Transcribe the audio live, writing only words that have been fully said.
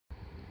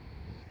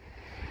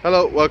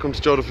Hello, welcome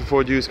to Joseph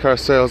Ford Used Car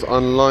Sales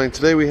Online.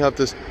 Today we have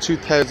this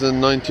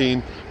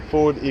 2019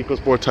 Ford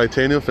EcoSport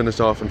Titanium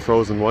finished off in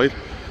frozen white.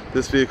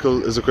 This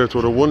vehicle is equipped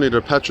with a 1 litre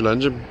petrol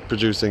engine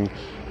producing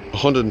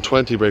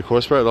 120 brake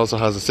horsepower. It also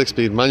has a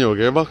 6-speed manual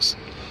gearbox.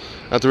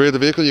 At the rear of the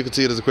vehicle you can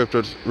see it is equipped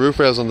with roof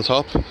rails on the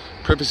top,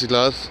 privacy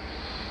glass,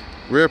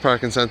 rear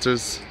parking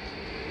sensors,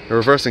 a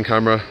reversing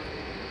camera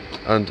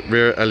and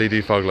rear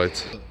LED fog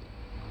lights.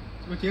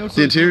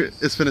 The interior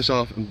is finished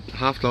off in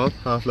half cloth,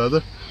 half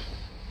leather.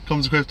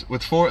 Comes equipped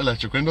with 4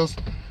 electric windows,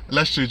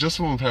 electrically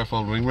adjustable and pair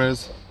fold wing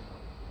mirrors,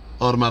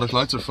 automatic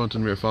lights with front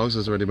and rear fogs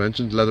as already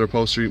mentioned, leather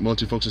upholstery,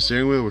 multifunction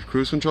steering wheel with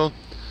cruise control,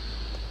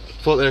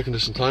 full air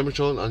conditioned climate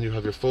control, and you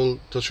have your full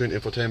touchscreen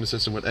infotainment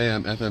system with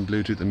AM, FM,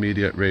 Bluetooth and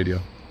media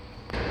radio.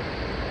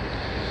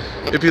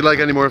 If you'd like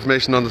any more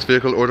information on this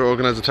vehicle or to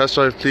organise a test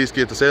drive, please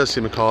give the sales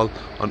team a call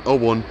on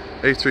 01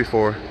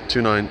 834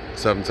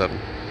 2977.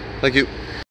 Thank you.